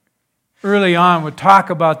early on would talk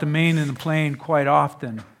about the Main and the Plain quite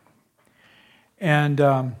often. And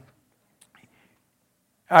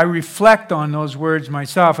I reflect on those words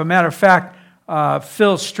myself. As a matter of fact,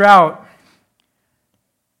 Phil Strout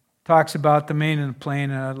talks about the Main and the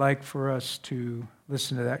Plain, and I'd like for us to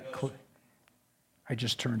listen to that clip. I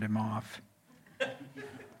just turned him off.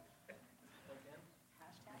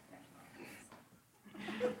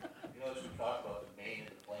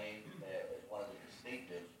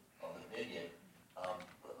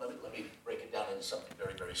 Something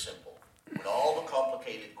very, very simple. When all the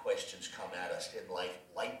complicated questions come at us in life,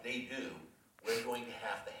 like they do, we're going to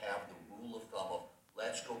have the rule of thumb of,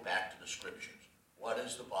 let's go back to the scriptures. What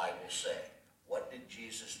does the Bible say? What did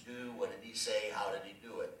Jesus do? What did he say? How did he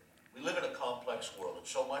do it? We live in a complex world, and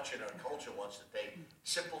so much in our culture wants to take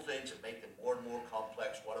simple things and make them more and more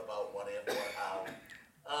complex. What about, what if, what how?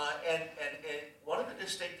 And one of the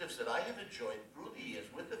distinctives that I have enjoyed through the years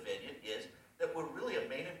with the Vineyard is that we're really a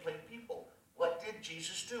Main and Plain people. What did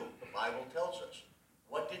Jesus do? The Bible tells us.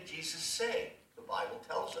 What did Jesus say? The Bible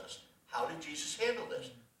tells us. How did Jesus handle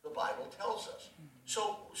this? The Bible tells us.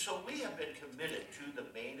 So we have been committed to the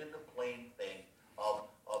Main and the Plain thing of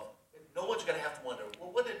no one's going to have to wonder,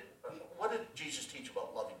 well, what did Jesus teach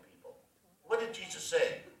about loving people? What did Jesus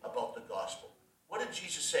say about the gospel? What did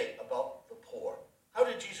Jesus say about the poor? How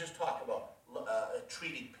did Jesus talk about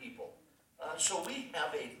treating people? So we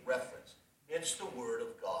have a reference. It's the Word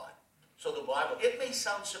of God. So the Bible, it may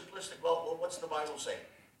sound simplistic. Well, what's the Bible say?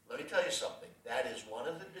 Let me tell you something. That is one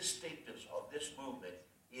of the distinctives of this movement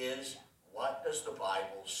is what does the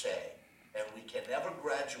Bible say? And we can never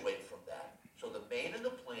graduate from that. So the Main and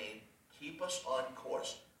the Plain keep us on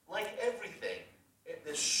course. Like everything,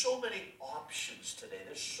 there's so many options today.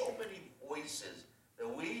 There's so many voices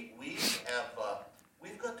that we have.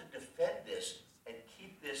 We've got to defend this and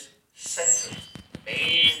keep this centered.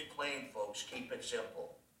 Main and Plain, folks, keep it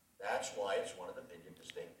simple. That's why it's one of the Vineyard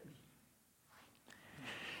distinctives.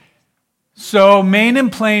 So, Main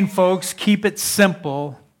and Plain, folks, keep it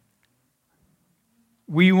simple.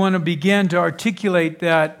 We want to begin to articulate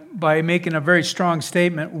that by making a very strong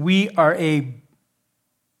statement. We are a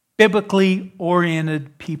biblically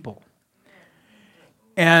oriented people.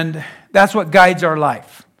 And that's what guides our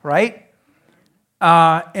life, right?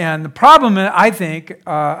 And the problem, I think,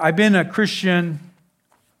 I've been a Christian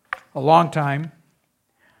a long time.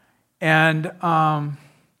 And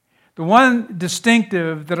the one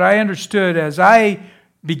distinctive that I understood as I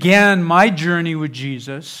began my journey with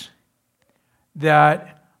Jesus,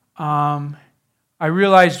 that I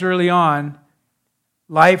realized early on,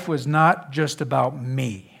 life was not just about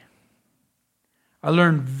me. I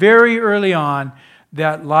learned very early on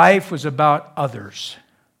that life was about others.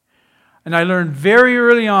 And I learned very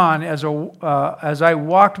early on as I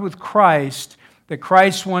walked with Christ, that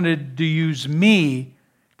Christ wanted to use me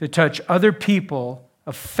to touch other people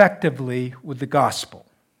effectively with the gospel.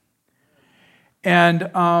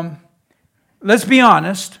 And let's be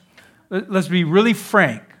honest. Let's be really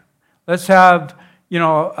frank. Let's have,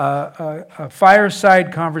 a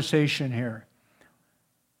fireside conversation here.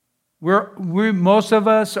 Most of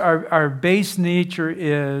us, our base nature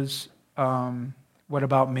is, what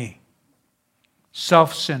about me?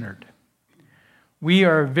 Self-centered. We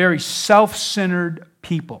are very self-centered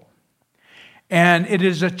people. And it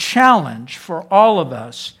is a challenge for all of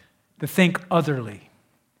us to think otherly.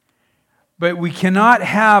 But we cannot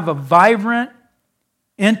have a vibrant,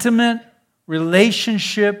 intimate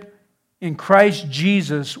relationship in Christ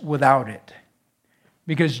Jesus without it.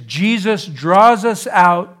 Because Jesus draws us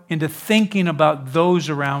out into thinking about those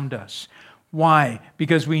around us. Why?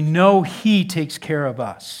 Because we know He takes care of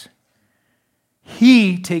us.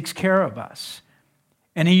 He takes care of us.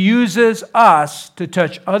 And He uses us to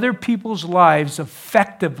touch other people's lives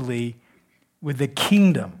effectively with the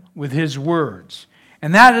kingdom, with His words.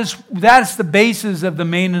 And that's the basis of the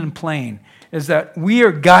Main and Plain, is that we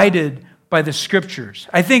are guided by the Scriptures.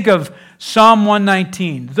 I think of Psalm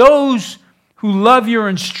 119. Those who love your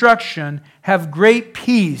instruction have great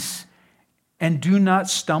peace and do not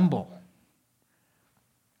stumble.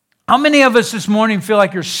 How many of us this morning feel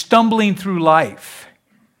like you're stumbling through life?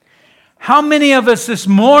 How many of us this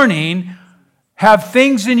morning have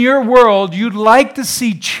things in your world you'd like to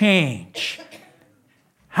see change?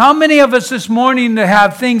 How many of us this morning that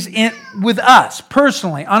have things with us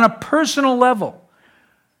personally, on a personal level,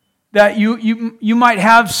 that you might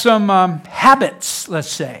have some habits, let's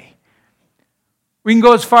say. We can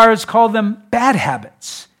go as far as call them bad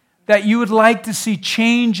habits that you would like to see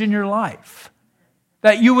change in your life.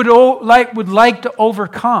 that you would like to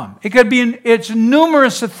overcome? It could be, it's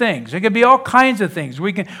numerous of things. It could be all kinds of things.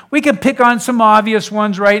 We can pick on some obvious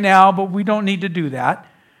ones right now, but we don't need to do that.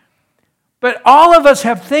 But all of us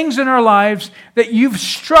have things in our lives that you've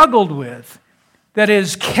struggled with, that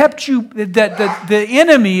has kept you, that the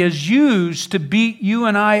enemy has used to beat you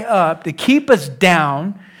and I up, to keep us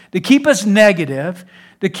down, to keep us negative,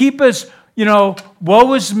 to keep us,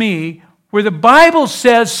 woe is me, where the Bible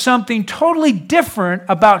says something totally different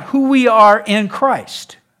about who we are in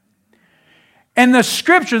Christ. And the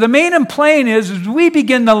Scripture, the main and plain is we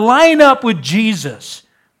begin to line up with Jesus,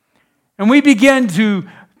 and we begin to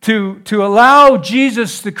allow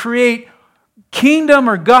Jesus to create kingdom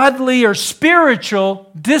or godly or spiritual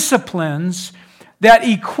disciplines that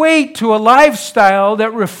equate to a lifestyle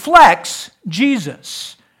that reflects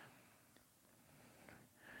Jesus.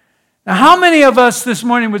 Now, how many of us this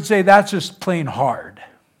morning would say that's just plain hard?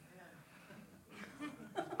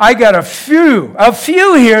 I got a few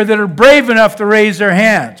here that are brave enough to raise their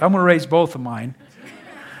hands. I'm going to raise both of mine.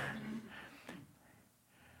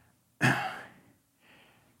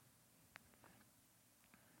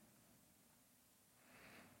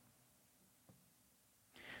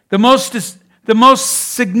 The most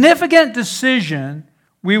significant decision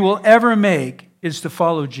we will ever make is to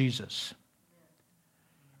follow Jesus.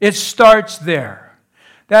 It starts there.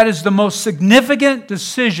 That is the most significant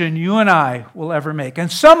decision you and I will ever make.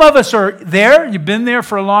 And some of us are there. You've been there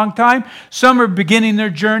for a long time. Some are beginning their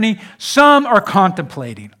journey. Some are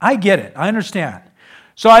contemplating. I get it. I understand.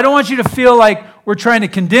 So I don't want you to feel like we're trying to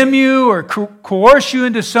condemn you or coerce you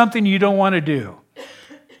into something you don't want to do.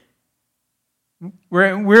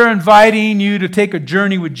 We're inviting you to take a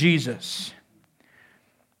journey with Jesus.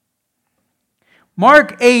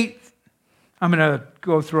 Mark 8, I'm going to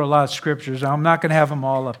go through a lot of scriptures. I'm not going to have them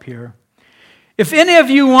all up here. If any of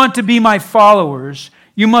you want to be my followers,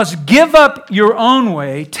 you must give up your own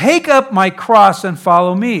way, take up my cross, and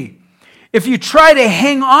follow me. If you try to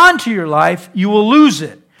hang on to your life, you will lose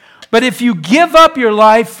it. But if you give up your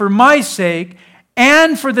life for my sake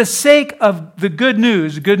and for the sake of the good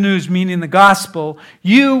news meaning the gospel,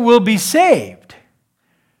 you will be saved.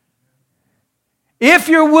 If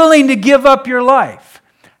you're willing to give up your life.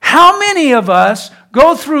 How many of us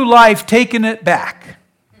go through life taking it back?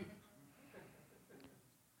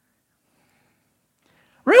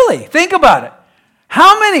 Really, think about it.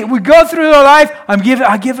 How many? We go through our life, I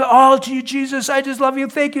give it all to you, Jesus. I just love you.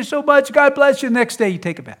 Thank you so much. God bless you. Next day, you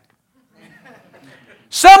take it back.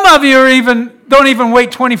 Some of you don't even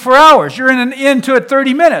wait 24 hours. You're into it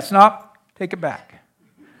 30 minutes. No, take it back.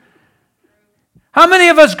 How many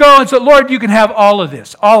of us go and say, Lord, you can have all of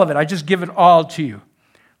this, all of it. I just give it all to you.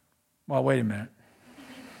 Well, wait a minute.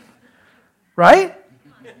 Right?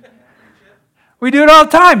 We do it all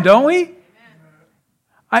the time, don't we?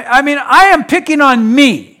 I mean, I am picking on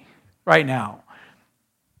me right now.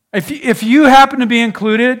 If you happen to be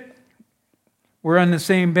included, we're on the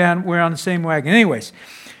same band, we're on the same wagon. Anyways.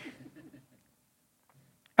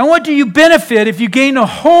 And what do you benefit if you gain the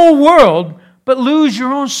whole world but lose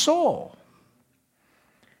your own soul?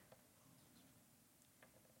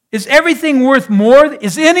 Is everything worth more?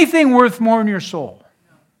 Is anything worth more than your soul?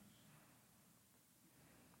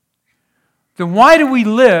 Then why do we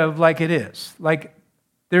live like it is? Like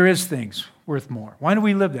there is things worth more. Why do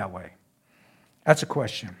we live that way? That's a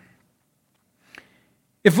question.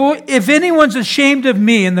 If anyone's ashamed of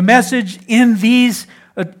me and the message in these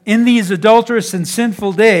adulterous and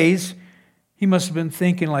sinful days, he must have been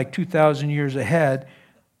thinking like 2,000 years ahead.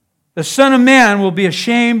 The Son of Man will be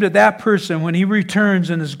ashamed of that person when he returns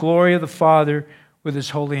in his glory of the Father with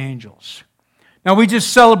his holy angels. Now, we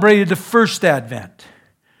just celebrated the first Advent,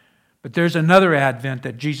 but there's another Advent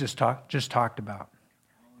that Jesus just talked about,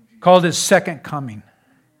 called his second coming.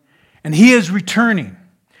 And he is returning.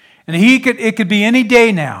 And it could be any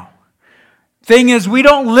day now. Thing is, we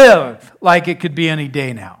don't live like it could be any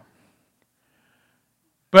day now.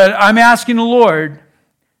 But I'm asking the Lord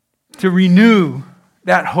to renew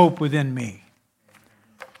that hope within me.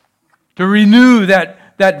 To renew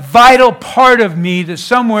that vital part of me that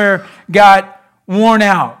somewhere got worn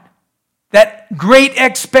out. That great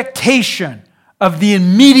expectation of the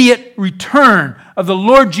immediate return of the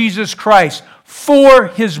Lord Jesus Christ for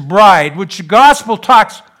his bride, which the gospel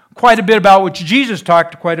talks quite a bit about, which Jesus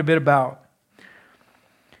talked quite a bit about.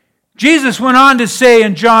 Jesus went on to say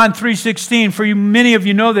in John 3:16, many of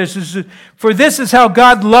you know this, for this is how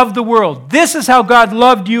God loved the world. This is how God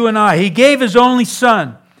loved you and I. He gave his only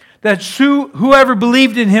Son, that whoever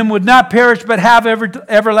believed in him would not perish but have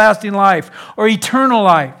everlasting life or eternal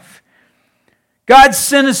life. God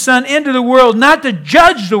sent his Son into the world not to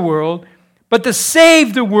judge the world, but to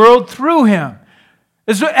save the world through him.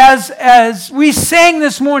 As we sang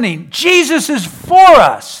this morning, Jesus is for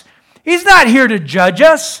us. He's not here to judge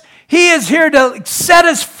us. He is here to set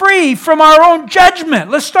us free from our own judgment.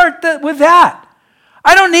 Let's start with that.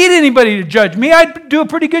 I don't need anybody to judge me. I do a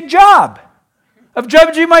pretty good job of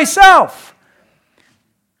judging myself.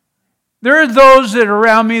 There are those that are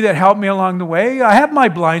around me that help me along the way. I have my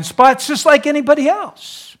blind spots just like anybody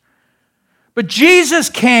else. But Jesus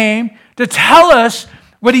came to tell us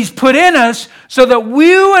what he's put in us so that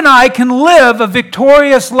you and I can live a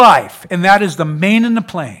victorious life. And that is the main and the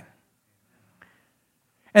plain.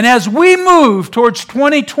 And as we move towards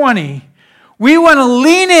 2020, we want to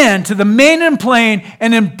lean into the main and plain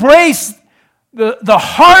and embrace the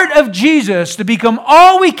heart of Jesus to become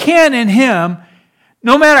all we can in him,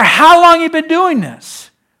 no matter how long you've been doing this.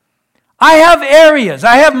 I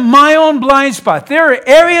have my own blind spot. There are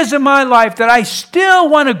areas in my life that I still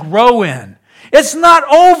want to grow in. It's not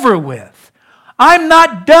over with. I'm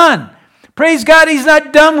not done. Praise God, he's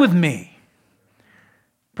not done with me.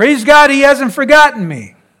 Praise God, he hasn't forgotten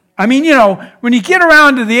me. I mean, when you get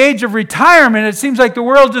around to the age of retirement, it seems like the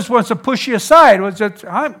world just wants to push you aside.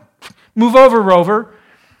 Move over, Rover.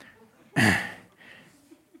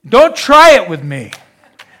 Don't try it with me.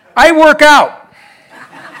 I work out.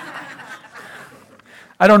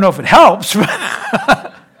 I don't know if it helps,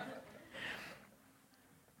 but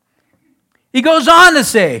he goes on to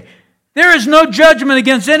say, there is no judgment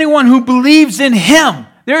against anyone who believes in him.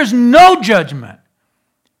 There is no judgment.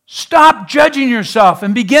 Stop judging yourself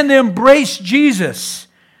and begin to embrace Jesus.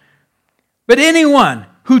 But anyone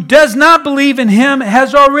who does not believe in him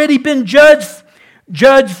has already been judged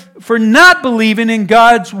for not believing in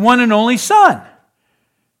God's one and only Son.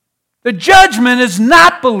 The judgment is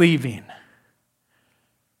not believing.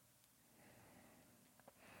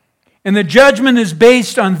 And the judgment is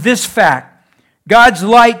based on this fact. God's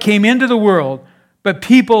light came into the world, but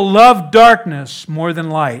people loved darkness more than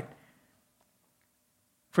light,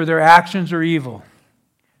 for their actions are evil.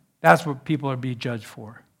 That's what people are being judged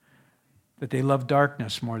for, that they love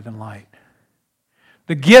darkness more than light.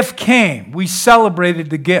 The gift came. We celebrated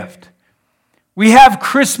the gift. We have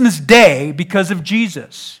Christmas Day because of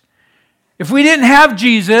Jesus. If we didn't have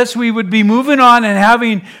Jesus, we would be moving on and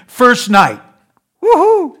having first night.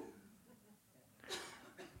 Woohoo!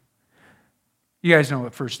 You guys know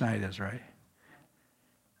what first night is, right?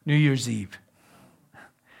 New Year's Eve.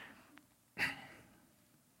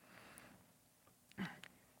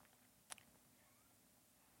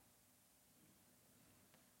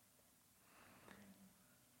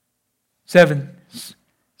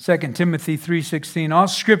 2 Timothy 3:16, all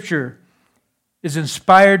Scripture is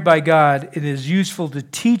inspired by God. It is useful to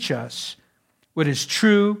teach us what is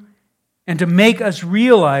true and to make us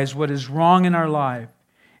realize what is wrong in our life.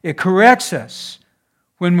 It corrects us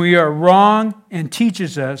when we are wrong and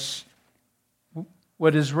teaches us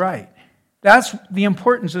what is right. That's the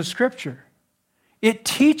importance of Scripture. It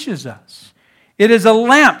teaches us. It is a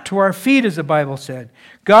lamp to our feet, as the Bible said.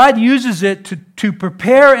 God uses it to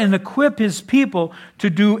prepare and equip his people to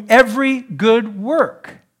do every good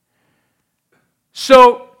work.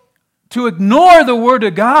 So, to ignore the Word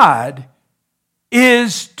of God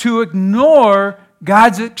is to ignore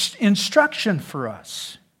God's instruction for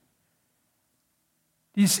us.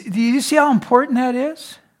 Do you see how important that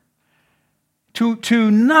is?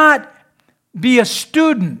 To not be a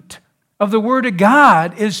student of the Word of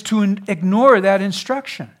God is to ignore that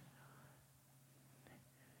instruction.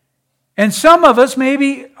 And some of us,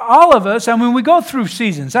 maybe all of us, we go through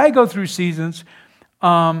seasons. I go through seasons.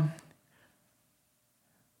 But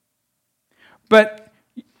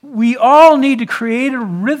we all need to create a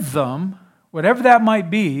rhythm, whatever that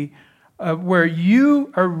might be, where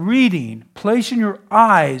you are reading, placing your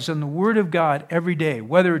eyes on the Word of God every day,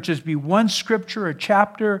 whether it just be one scripture, a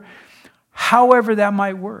chapter, however that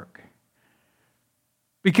might work.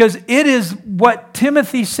 Because it is what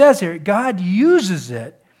Timothy says here. God uses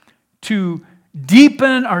it to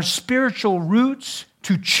deepen our spiritual roots,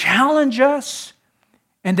 to challenge us,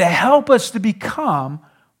 and to help us to become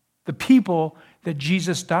the people that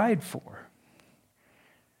Jesus died for.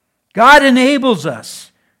 God enables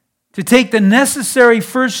us to take the necessary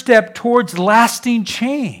first step towards lasting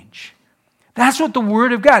change. That's what the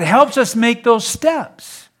Word of God helps us make those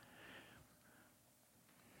steps.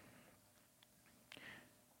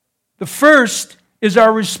 The first is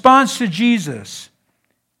our response to Jesus.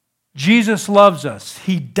 Jesus loves us.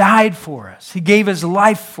 He died for us. He gave his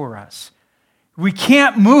life for us. We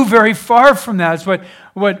can't move very far from that. That's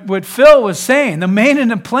what Phil was saying. The main and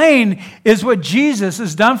the plain is what Jesus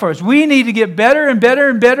has done for us. We need to get better and better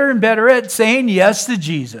and better and better at saying yes to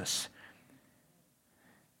Jesus.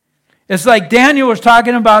 It's like Daniel was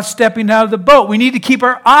talking about stepping out of the boat. We need to keep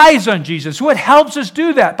our eyes on Jesus. What helps us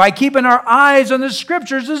do that? By keeping our eyes on the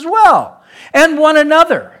Scriptures as well, and one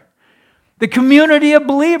another. The community of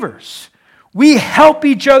believers. We help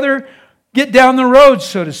each other get down the road,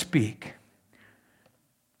 so to speak.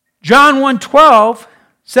 John 1:12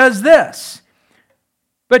 says this,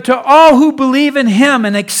 "But to all who believe in him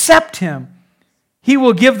and accept him, he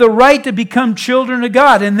will give the right to become children of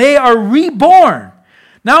God, and they are reborn,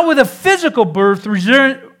 not with a physical birth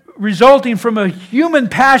resulting from a human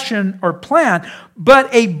passion or plan, but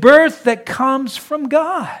a birth that comes from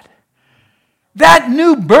God." That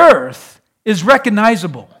new birth is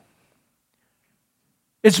recognizable.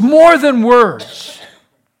 It's more than words.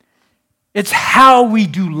 It's how we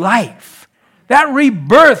do life. That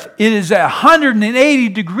rebirth is a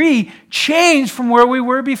 180-degree change from where we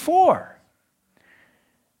were before.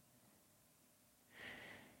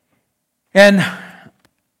 And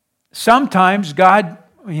sometimes God,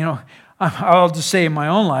 I'll just say in my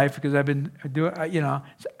own life, because I've been doing,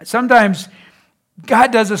 sometimes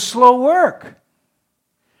God does a slow work.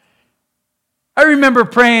 I remember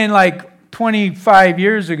praying like 25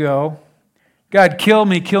 years ago, "God, kill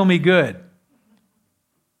me good."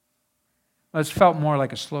 Well, it's felt more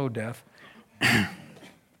like a slow death.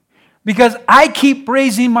 Because I keep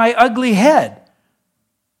raising my ugly head.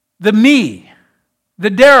 The me, the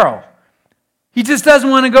Daryl. He just doesn't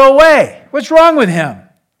want to go away. What's wrong with him?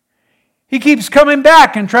 He keeps coming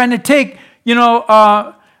back and trying to take,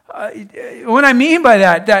 what I mean by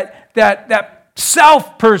that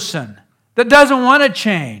self person that doesn't want to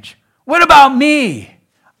change. What about me?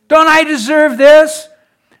 Don't I deserve this?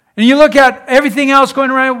 And you look at everything else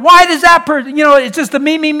going around. Why does that person, it's just the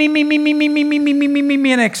me,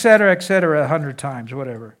 and et cetera, 100 times,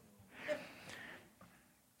 whatever.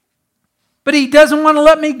 But he doesn't want to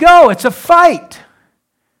let me go. It's a fight.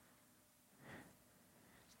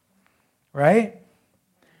 Right?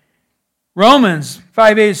 Romans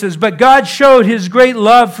 5:8 says, "But God showed his great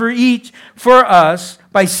love for us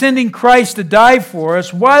by sending Christ to die for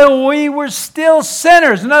us while we were still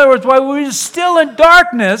sinners." In other words, while we were still in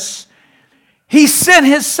darkness, he sent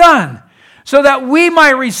his Son so that we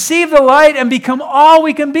might receive the light and become all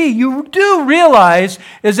we can be. You do realize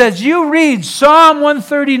is as you read Psalm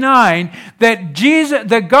 139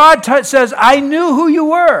 that God says, "I knew who you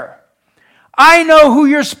were. I know who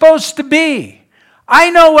you're supposed to be. I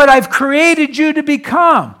know what I've created you to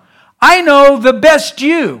become. I know the best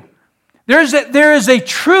you. There is a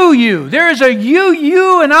true you. There is a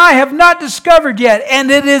you and I have not discovered yet, and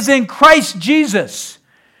it is in Christ Jesus.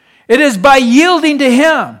 It is by yielding to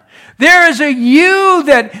him. There is a you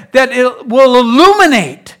that it will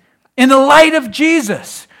illuminate in the light of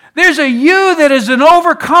Jesus. There's a you that is an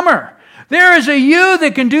overcomer. There is a you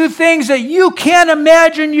that can do things that you can't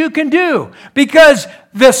imagine you can do because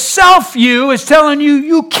the self you is telling you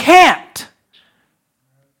you can't.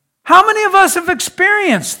 How many of us have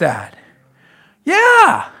experienced that?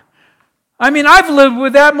 Yeah. I mean, I've lived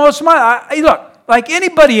with that most of my life. Look, like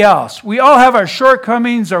anybody else, we all have our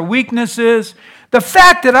shortcomings, our weaknesses. The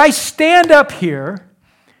fact that I stand up here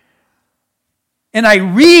and I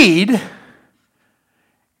read.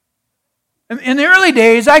 In the early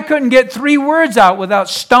days, I couldn't get 3 words out without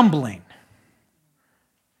stumbling.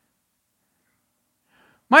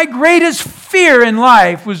 My greatest fear in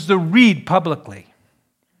life was to read publicly.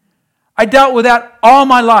 I dealt with that all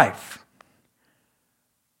my life.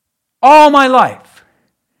 All my life.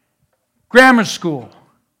 Grammar school,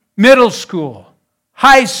 middle school,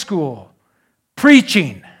 high school,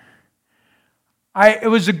 preaching. It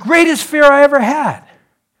was the greatest fear I ever had.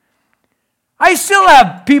 I still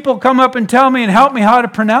have people come up and tell me and help me how to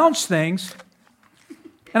pronounce things.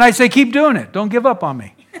 And I say, keep doing it. Don't give up on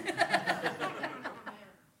me.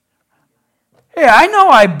 Hey, I know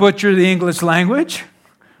I butcher the English language.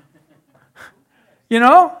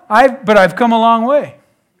 But I've come a long way.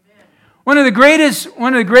 One of the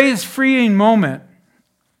greatest freeing moment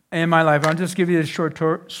in my life, I'll just give you a short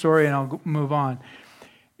story and I'll move on,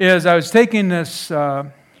 is I was taking this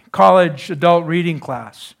college adult reading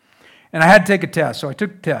class. And I had to take a test, so I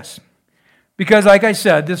took the test. Because, like I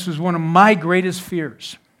said, this was one of my greatest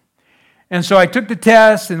fears. And so I took the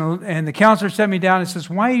test, and the counselor set me down and says,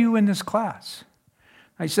 "Why are you in this class?"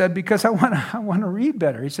 I said, "Because I want to read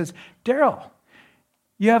better." He says, "Daryl,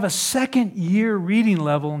 you have a 2nd year reading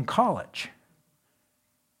level in college."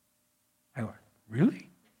 I go, "Really?"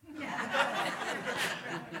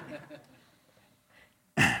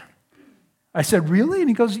 I said, "Really?" And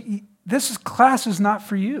he goes, "This class is not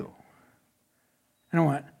for you." And I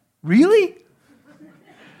went, "Really?"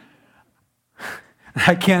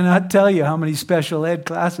 I cannot tell you how many special ed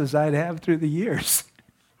classes I'd have through the years.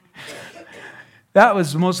 That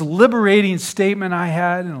was the most liberating statement I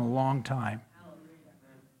had in a long time.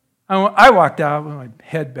 I walked out with my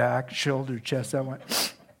head back, shoulder, chest. I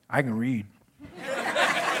went, I can read.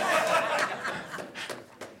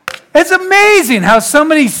 It's amazing how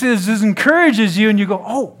somebody encourages you and you go,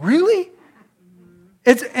 oh, really?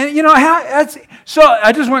 So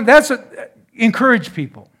I just want, encourage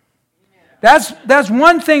people. That's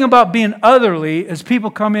one thing about being otherly is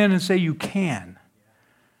people come in and say you can.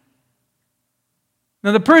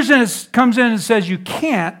 Now the person that comes in and says you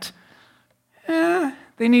can't,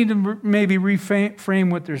 they need to maybe reframe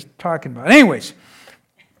what they're talking about. Anyways,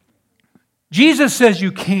 Jesus says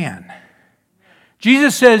you can.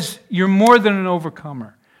 Jesus says you're more than an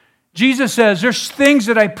overcomer. Jesus says there's things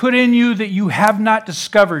that I put in you that you have not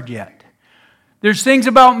discovered yet. There's things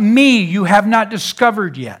about me you have not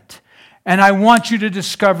discovered yet. And I want you to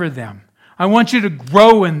discover them. I want you to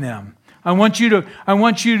grow in them. I want you to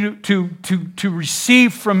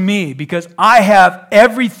receive from me because I have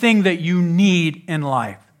everything that you need in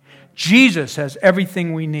life. Jesus has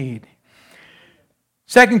everything we need.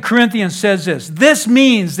 2 Corinthians says this. This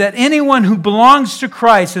means that anyone who belongs to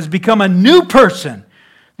Christ has become a new person.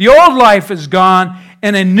 The old life is gone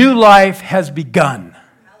and a new life has begun.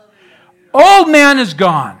 Old man is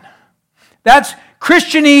gone. That's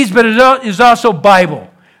Christianese, but it is also Bible.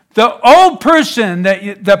 The old person,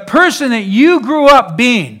 the person that you grew up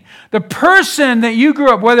being, the person that you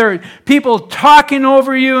grew up, whether people talking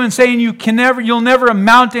over you and saying you'll never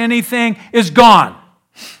amount to anything, is gone.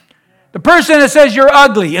 The person that says you're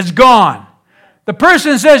ugly is gone. The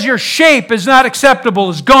person that says your shape is not acceptable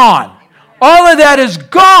is gone. All of that is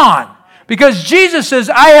gone because Jesus says,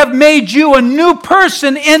 I have made you a new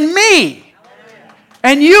person in me.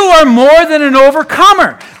 And you are more than an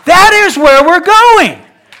overcomer. That is where we're going.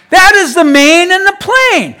 That is the main and the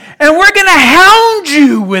plain. And we're going to hound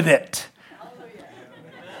you with it.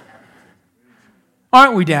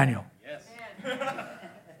 Aren't we, Daniel? Yes.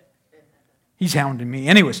 He's hounding me.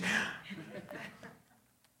 Anyways.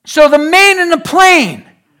 So the main and the plain.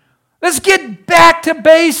 Let's get back to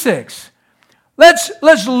basics. Let's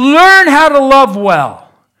learn how to love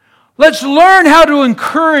well. Let's learn how to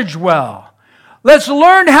encourage well. Let's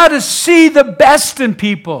learn how to see the best in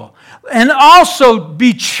people and also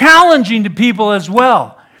be challenging to people as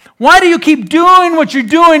well. Why do you keep doing what you're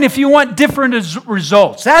doing if you want different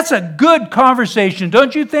results? That's a good conversation,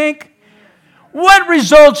 don't you think? What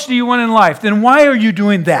results do you want in life? Then why are you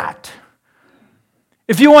doing that?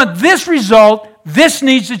 If you want this result, this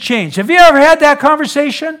needs to change. Have you ever had that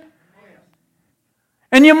conversation?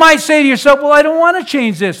 And you might say to yourself, well, I don't want to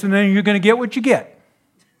change this. And then you're going to get what you get.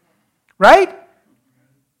 Right?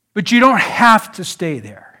 But you don't have to stay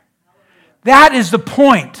there. That is the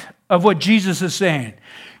point of what Jesus is saying.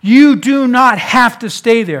 You do not have to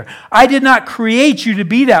stay there. I did not create you to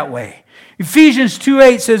be that way. Ephesians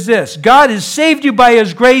 2:8 says this, God has saved you by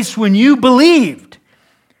His grace when you believed.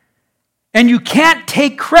 And you can't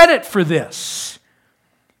take credit for this.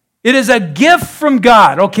 It is a gift from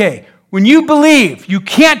God. Okay, when you believe, you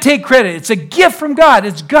can't take credit. It's a gift from God.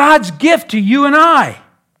 It's God's gift to you and I.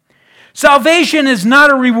 Salvation is not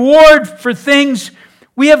a reward for things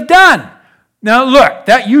we have done. Now look,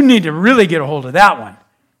 that you need to really get a hold of that one.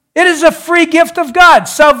 It is a free gift of God.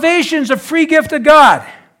 Salvation is a free gift of God.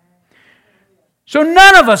 So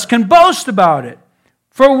none of us can boast about it.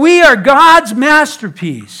 For we are God's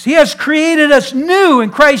masterpiece. He has created us new in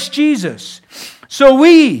Christ Jesus. So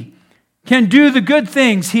we can do the good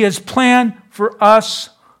things He has planned for us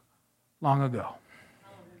long ago.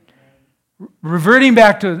 Reverting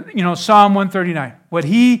back to, Psalm 139, what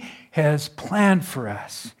He has planned for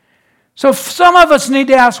us. So some of us need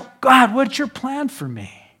to ask, God, what's your plan for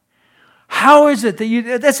me? How is it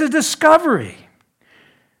that that's a discovery.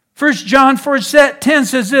 1 John 4:10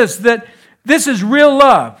 says this, that this is real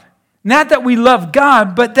love. Not that we love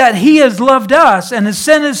God, but that He has loved us and has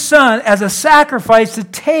sent His Son as a sacrifice to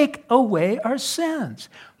take away our sins.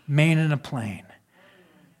 Main and a plain.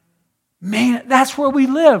 That's where we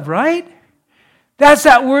live, right? That's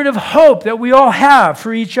that word of hope that we all have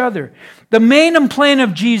for each other. The main and plain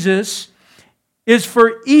of Jesus is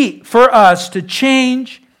for us to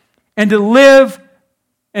change and to live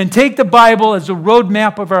and take the Bible as a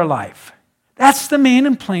roadmap of our life. That's the main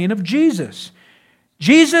and plain of Jesus.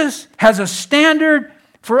 Jesus has a standard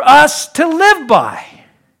for us to live by.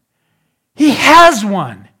 He has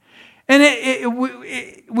one. And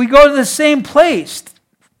we go to the same place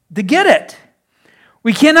to get it.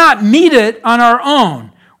 We cannot meet it on our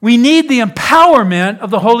own. We need the empowerment of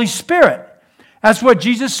the Holy Spirit. That's what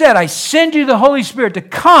Jesus said. I send you the Holy Spirit to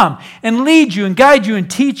come and lead you and guide you and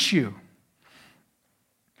teach you.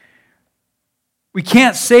 We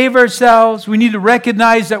can't save ourselves. We need to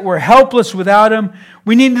recognize that we're helpless without Him.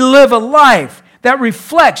 We need to live a life that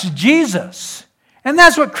reflects Jesus. And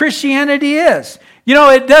that's what Christianity is. You know,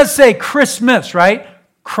 it does say Christmas, right?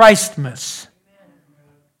 Christmas.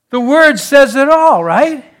 The word says it all,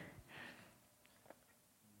 right?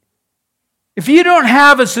 If you don't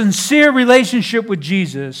have a sincere relationship with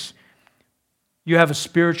Jesus, you have a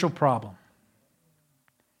spiritual problem.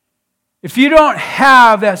 If you don't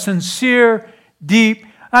have that sincere, deep,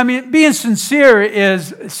 being sincere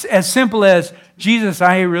is as simple as, Jesus,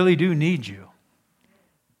 I really do need you.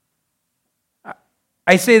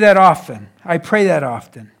 I say that often. I pray that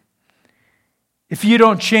often. If you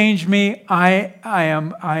don't change me, I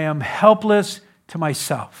am helpless to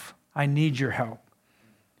myself. I need your help.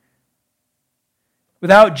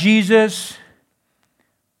 Without Jesus,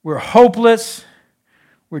 we're hopeless.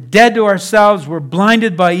 We're dead to ourselves. We're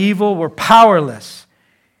blinded by evil. We're powerless,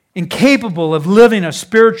 incapable of living a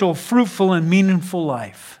spiritual, fruitful, and meaningful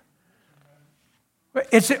life.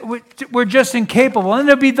 We're just incapable. And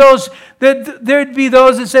there'd be those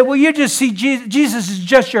that say, well, you just see Jesus is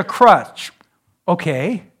just your crutch.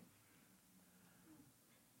 Okay.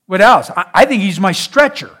 What else? I think He's my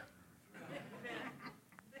stretcher.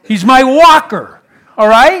 He's my walker. All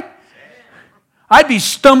right? I'd be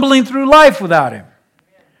stumbling through life without Him.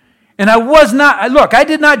 And I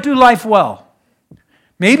did not do life well.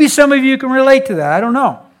 Maybe some of you can relate to that. I don't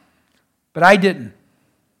know. But I didn't.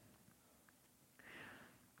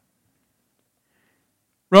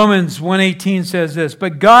 Romans 1:18 says this,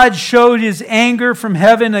 but God showed His anger from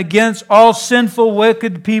heaven against all sinful,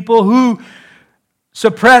 wicked people who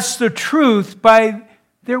suppress the truth by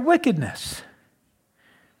their wickedness.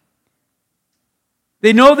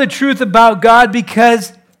 They know the truth about God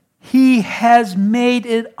because He has made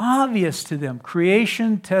it obvious to them.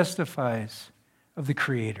 Creation testifies of the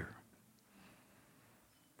Creator.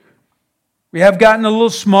 We have gotten a little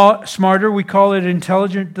smarter. We call it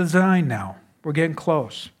intelligent design now. We're getting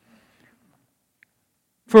close.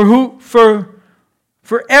 Forever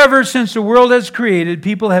since the world has created,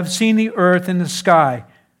 people have seen the earth and the sky.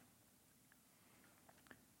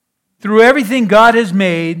 Through everything God has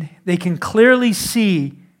made, they can clearly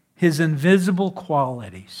see His invisible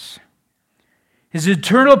qualities. His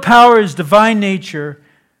eternal power, His divine nature,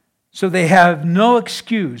 so they have no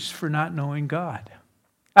excuse for not knowing God.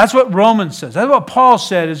 That's what Romans says. That's what Paul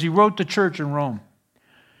said as he wrote the church in Rome.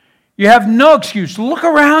 You have no excuse. Look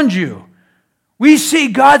around you. We see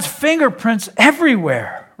God's fingerprints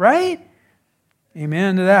everywhere, right?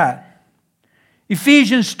 Amen to that.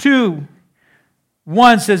 Ephesians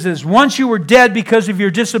 2:1 says this, once you were dead because of your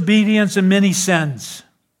disobedience and many sins.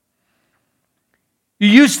 You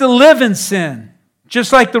used to live in sin,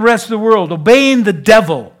 just like the rest of the world, obeying the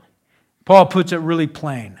devil. Paul puts it really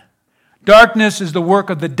plain. Darkness is the work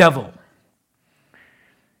of the devil.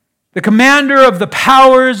 The commander of the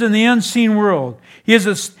powers in the unseen world. He is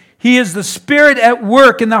the spirit at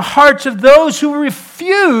work in the hearts of those who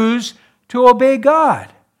refuse to obey God.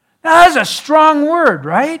 Now, that's a strong word,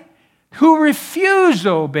 right? Who refuse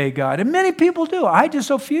to obey God. And many people do. I just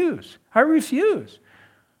refuse. I refuse.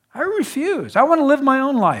 I want to live my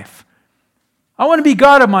own life. I want to be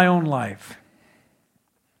God of my own life.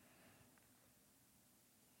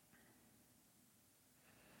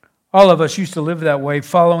 All of us used to live that way,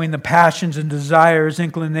 following the passions and desires,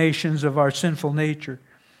 inclinations of our sinful nature.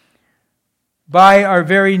 By our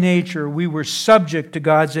very nature, we were subject to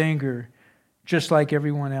God's anger, just like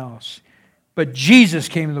everyone else. But Jesus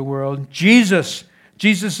came to the world. Jesus'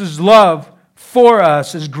 love for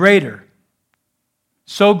us is greater.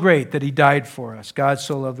 So great that He died for us. God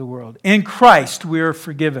so loved the world. In Christ, we are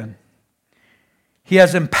forgiven. He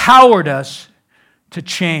has empowered us to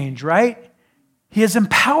change, right? He has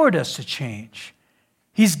empowered us to change.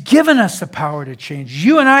 He's given us the power to change.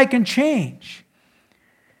 You and I can change.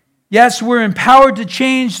 Yes, we're empowered to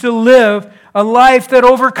change, to live a life that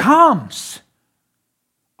overcomes.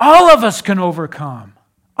 All of us can overcome.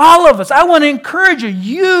 All of us. I want to encourage you.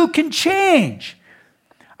 You can change.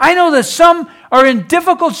 I know that some are in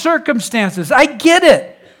difficult circumstances. I get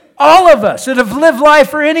it. All of us that have lived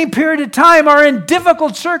life for any period of time are in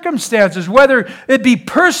difficult circumstances, whether it be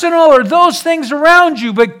personal or those things around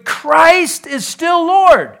you, but Christ is still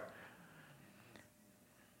Lord.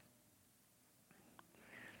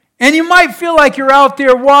 And you might feel like you're out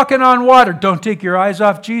there walking on water. Don't take your eyes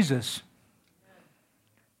off Jesus.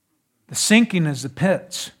 The sinking is the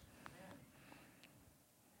pits.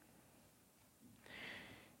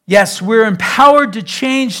 Yes, we're empowered to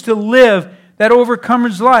change, to live that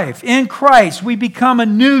overcomes life. In Christ, we become a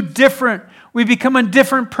different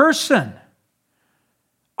person.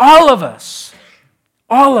 All of us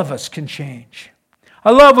can change.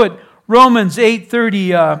 I love what Romans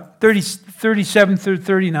 8:37 through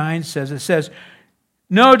 39 says. It says,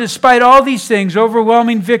 "No, despite all these things,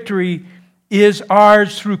 overwhelming victory is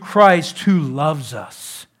ours through Christ who loves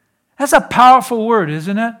us." That's a powerful word,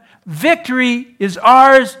 isn't it? Victory is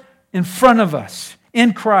ours in front of us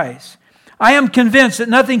in Christ. I am convinced that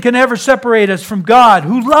nothing can ever separate us from God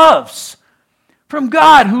who loves. From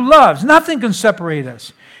God who loves. Nothing can separate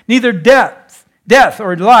us. Neither death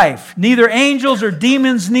or life, neither angels or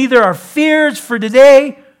demons, neither our fears for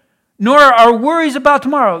today, nor our worries about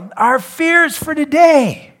tomorrow. Our fears for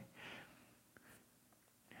today.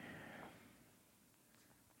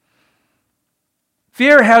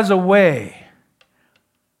 Fear has a way.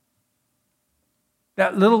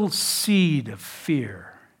 That little seed of fear.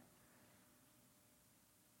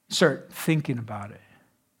 Start thinking about it.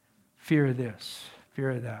 Fear of this,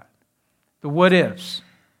 fear of that. The what ifs.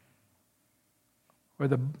 Or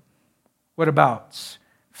the what abouts.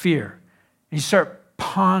 Fear. And you start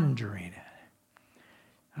pondering it.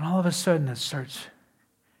 And all of a sudden it starts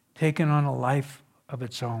taking on a life of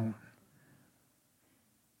its own.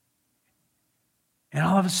 And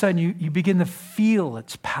all of a sudden you begin to feel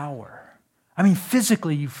its power. I mean,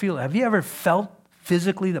 physically you feel it. Have you ever felt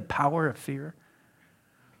physically the power of fear?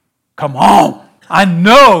 Come on. I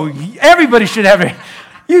know. Everybody should have it.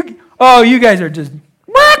 You guys are just...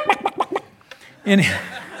 And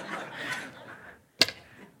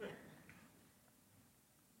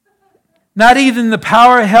not even the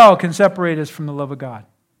power of hell can separate us from the love of God.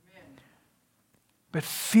 But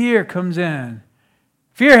fear comes in.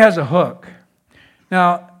 Fear has a hook.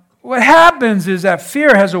 Now, what happens is that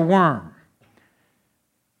fear has a worm.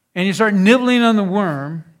 And you start nibbling on the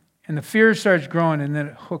worm, and the fear starts growing, and then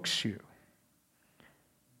it hooks you.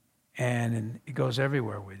 And it goes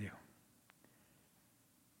everywhere with you.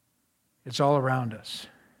 It's all around us.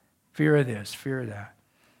 Fear of this, fear of that.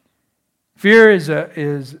 Fear is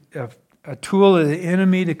a tool of the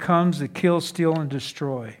enemy that comes to kill, steal, and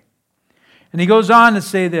destroy. And he goes on to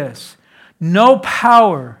say this: no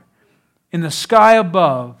power in the sky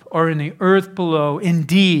above or in the earth below,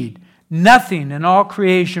 indeed, nothing in all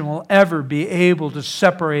creation will ever be able to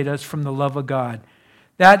separate us from the love of God.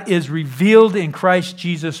 That is revealed in Christ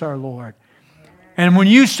Jesus our Lord. And when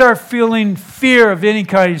you start feeling fear of any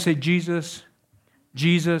kind, you say, Jesus,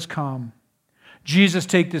 come. Jesus,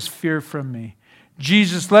 take this fear from me.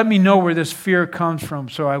 Jesus, let me know where this fear comes from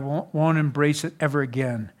so I won't embrace it ever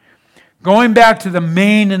again. Going back to the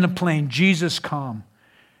main and the plain, Jesus, come.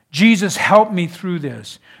 Jesus, help me through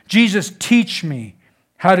this. Jesus, teach me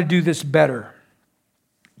how to do this better.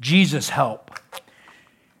 Jesus, help.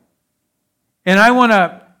 And I want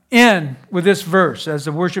to end with this verse as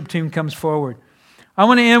the worship team comes forward. I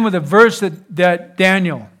want to end with a verse that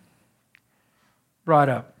Daniel brought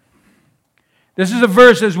up. This is a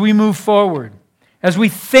verse as we move forward, as we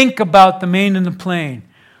think about the main and the plain.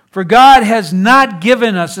 For God has not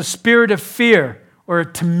given us a spirit of fear or a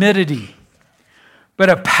timidity, but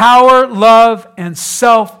a power, love, and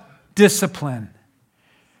self-discipline.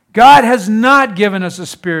 God has not given us a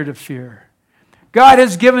spirit of fear. God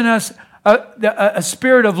has given us a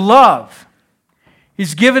spirit of love.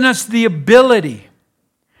 He's given us the ability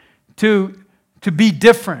to be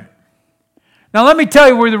different. Now let me tell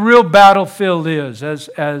you where the real battlefield is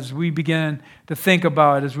as we begin to think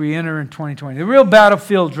about it as we enter in 2020. The real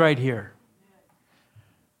battlefield's right here.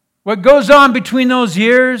 What goes on between those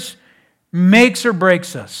years makes or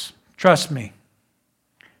breaks us. Trust me.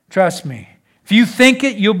 Trust me. If you think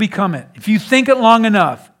it, you'll become it. If you think it long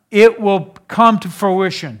enough, it will come to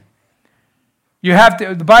fruition. You have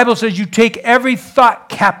to. The Bible says you take every thought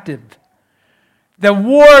captive. The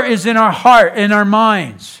war is in our heart, in our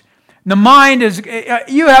minds. The mind is,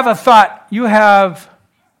 you have a thought, you have,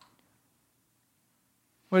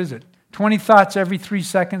 20 thoughts every 3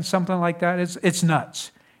 seconds, something like that. It's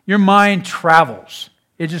nuts. Your mind travels.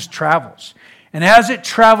 It just travels. And as it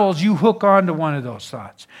travels, you hook onto one of those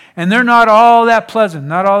thoughts. And they're not all that pleasant,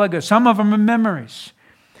 not all that good. Some of them are memories.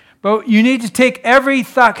 But you need to take every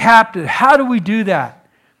thought captive. How do we do that?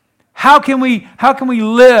 How can we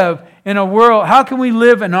live in a world? How can we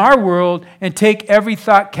live in our world and take every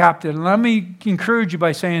thought captive? And let me encourage you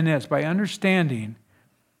by saying this, by understanding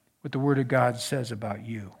what the Word of God says about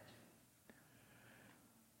you.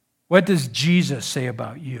 What does Jesus say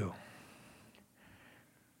about you?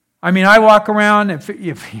 I mean, I walk around,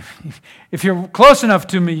 if you're close enough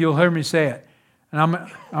to me, you'll hear me say it. And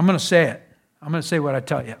I'm going to say it. I'm going to say what I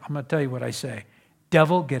tell you. I'm going to tell you what I say.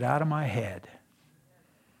 devil, get out of my head.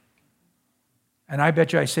 And I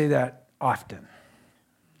bet you I say that often.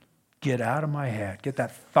 Get out of my head. Get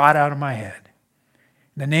that thought out of my head.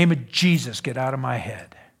 In the name of Jesus, get out of my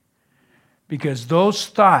head. Because those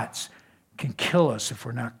thoughts can kill us if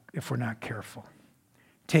we're not careful.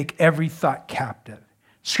 Take every thought captive.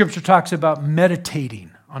 Scripture talks about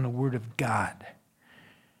meditating on the Word of God.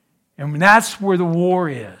 And that's where the war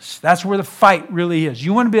is. That's where the fight really is.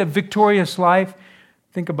 You want to be a victorious life?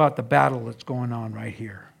 Think about the battle that's going on right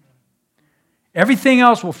here. Everything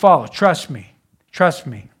else will follow. Trust me. Trust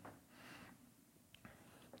me.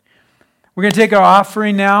 We're going to take our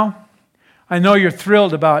offering now. I know you're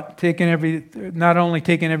thrilled about not only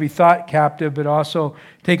taking every thought captive, but also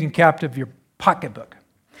taking captive your pocketbook.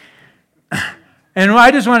 And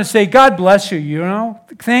I just want to say, God bless you,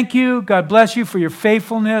 Thank you. God bless you for your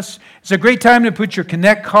faithfulness. It's a great time to put your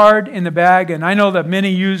Connect card in the bag. And I know that many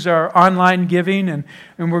use our online giving, and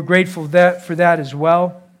we're grateful for that as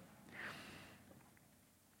well.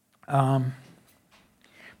 But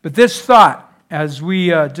this thought, as we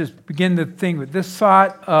just begin to think with this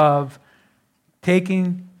thought of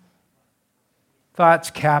taking thoughts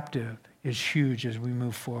captive is huge as we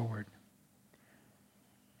move forward.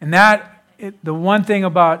 And the one thing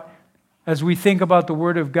about, as we think about the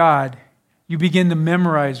Word of God, you begin to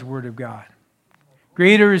memorize the Word of God.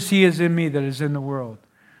 Greater is He is in me that is in the world.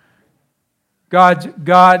 God's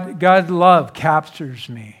love captures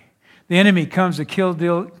me. The enemy comes to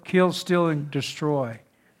kill, steal, and destroy.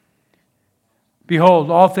 Behold,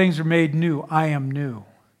 all things are made new. I am new.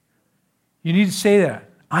 You need to say that.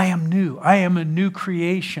 I am new. I am a new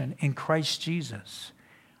creation in Christ Jesus.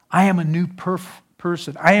 I am a new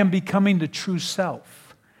person. I am becoming the true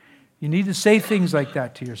self. You need to say things like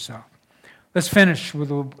that to yourself. Let's finish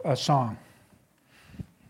with a song.